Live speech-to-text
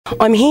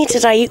I'm here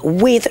today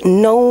with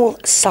Noel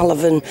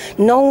Sullivan.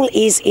 Noel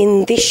is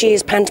in this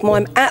year's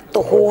pantomime At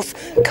the Horse,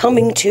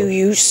 coming to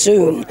you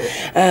soon,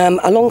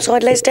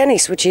 alongside Les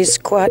Dennis, which is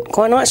quite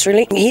nice,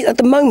 really. At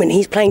the moment,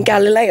 he's playing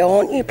Galileo,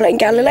 aren't you? Playing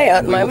Galileo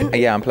at the moment?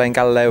 Yeah, I'm playing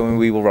Galileo and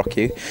We Will Rock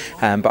You,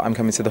 but I'm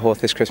coming to the Horse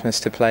this Christmas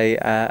to play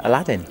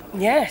Aladdin.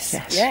 Yes.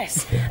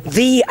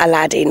 The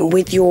Aladdin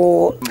with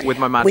your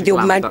my magic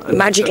lamp.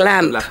 Magic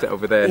lamp. I left it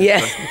over there. Yeah.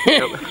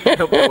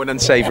 Hope no one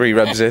unsavoury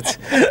rubs it.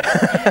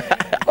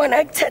 Well,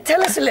 now,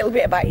 tell us a little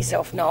bit about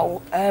yourself,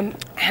 Noel.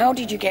 How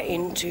did you get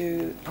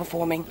into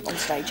performing on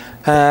stage?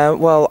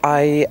 Well,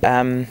 I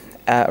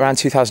around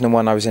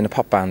 2001 I was in a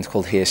pop band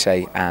called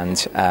Hearsay,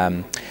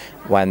 and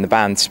when the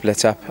band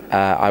split up,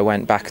 I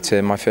went back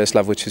to my first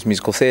love, which was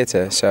musical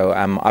theatre. So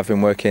I've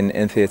been working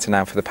in theatre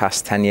now for the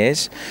past 10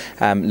 years.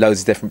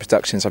 Loads of different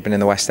productions. I've been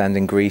in the West End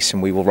in Greece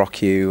and We Will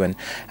Rock You, and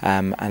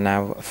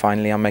now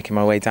finally I'm making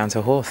my way down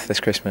to Horth this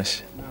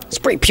Christmas. It's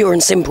pretty pure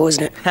and simple,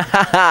 isn't it?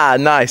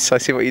 Nice, I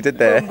see what you did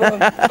there.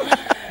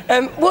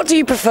 What do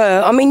you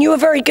prefer? I mean, you were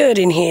very good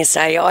in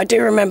Hearsay. I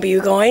do remember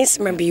you guys.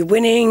 I remember you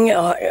winning.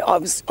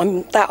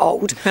 I'm that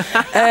old.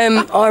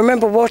 I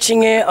remember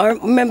watching it. I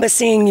remember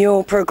seeing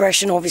your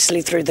progression,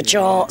 obviously, through the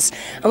charts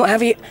and what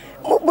have you.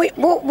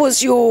 What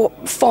was your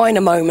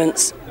finer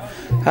moments?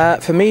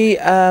 For me,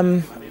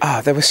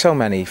 there were so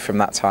many from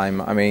that time.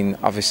 I mean,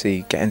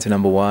 obviously getting to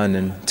 #1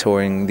 and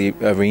touring the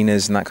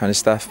arenas and that kind of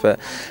stuff, but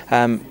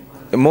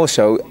more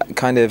so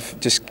kind of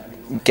just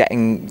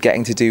getting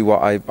to do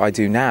what I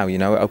do now. You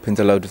know, it opened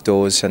a load of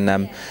doors, and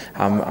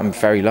I'm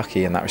very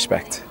lucky in that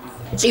respect.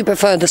 So you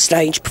prefer the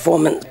stage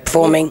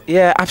performing?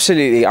 Yeah,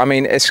 absolutely. I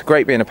mean, it's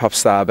great being a pop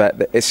star,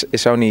 but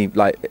it's only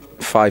like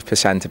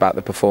 5% about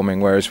the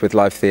performing. Whereas with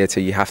live theatre,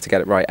 you have to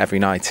get it right every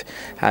night,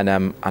 and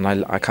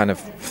I kind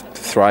of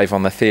thrive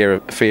on the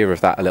fear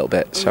of that a little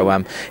bit. So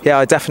yeah,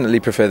 I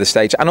definitely prefer the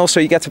stage, and also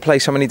you get to play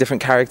so many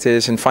different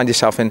characters and find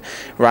yourself in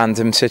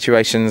random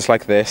situations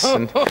like this,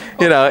 and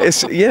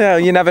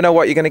you never know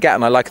what you're going to get,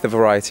 and I like the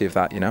variety of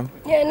that. You know.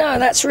 Yeah, no,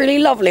 that's really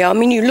lovely. I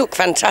mean, you look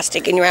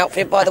fantastic in your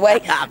outfit, by the way.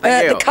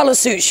 The colour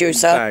suits you,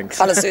 sir. Thanks.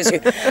 Colour suits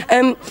you.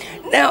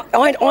 Now,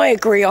 I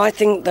agree. I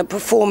think that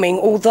performing,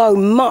 although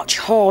much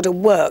harder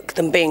work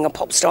than being a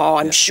pop star,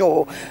 I'm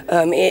sure.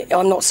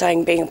 I'm not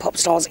saying being a pop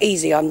star is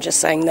easy. I'm just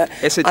saying that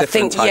it's a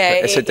different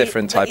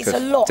type of it's a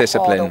lot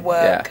discipline. Harder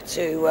work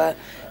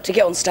to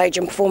get on stage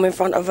and perform in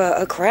front of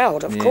a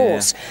crowd, of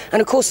course.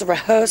 And of course the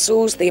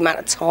rehearsals, the amount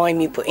of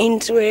time you put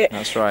into it.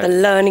 That's right. The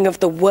learning of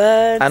the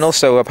words. And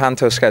also a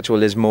panto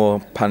schedule is more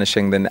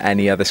punishing than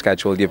any other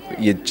schedule.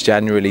 You're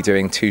generally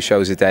doing 2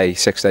 shows a day,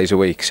 6 days a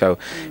week, so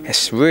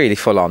it's really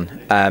full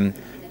on.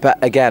 But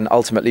again,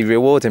 ultimately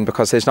rewarding,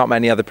 because there's not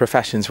many other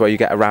professions where you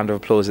get a round of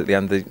applause at the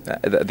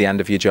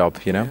end of your job,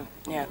 you know?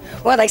 Yeah.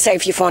 Well, they say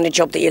if you find a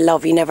job that you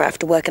love, you never have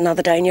to work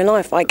another day in your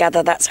life. I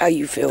gather that's how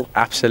you feel.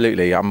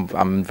 Absolutely.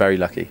 I'm very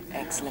lucky.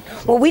 Excellent.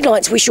 Well, we'd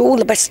like to wish you all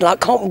the best of luck.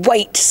 Can't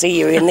wait to see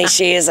you in this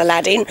year's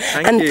Aladdin.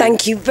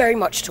 Thank you very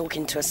much for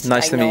talking to us today,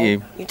 Nice to meet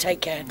you. You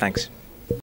take care. Thanks.